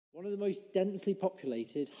One of the most densely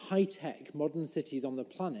populated, high-tech modern cities on the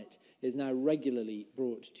planet is now regularly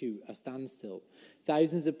brought to a standstill.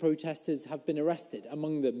 Thousands of protesters have been arrested,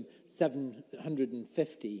 among them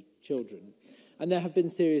 750 children. And there have been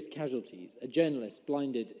serious casualties. A journalist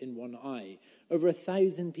blinded in one eye. Over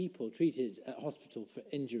 1,000 people treated at hospital for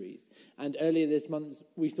injuries. And earlier this month,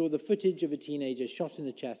 we saw the footage of a teenager shot in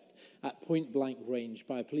the chest at point-blank range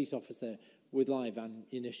by a police officer with live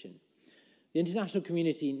ammunition. The international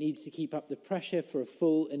community needs to keep up the pressure for a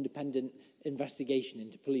full, independent investigation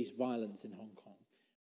into police violence in Hong Kong.